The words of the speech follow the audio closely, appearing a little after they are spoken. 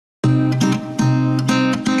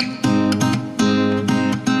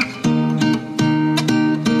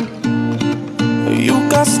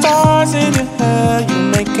your hair, you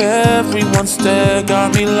make everyone stare.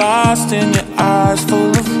 Got me lost in your eyes, full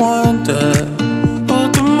of wonder.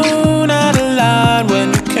 Put the moon out of line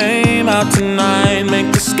when you came out tonight.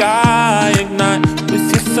 Make the sky ignite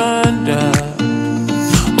with your thunder.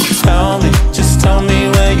 Tell me, just tell me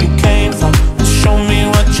where you came from, and show me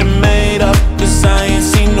what you're made of. Cause I ain't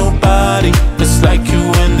seen nobody that's like you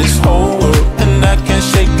in this whole world. And I can't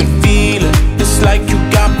shake the feeling, it's like you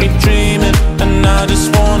got me dreaming. And I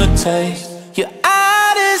just wanna taste your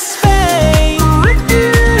outer space.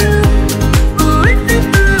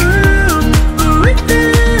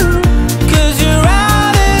 Cause you're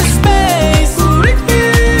outer space.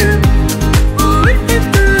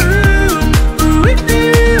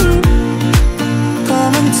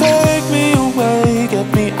 Come and take me away, get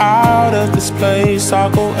me out of this place. I'll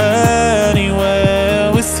go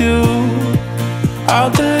anywhere with you. I'll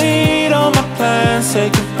delete all my plans, say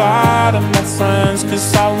goodbye to my friends,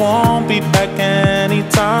 cause I won't be back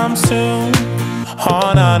anytime soon.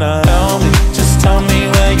 Oh, nah, nah. Tell me, just tell me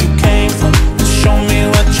where you came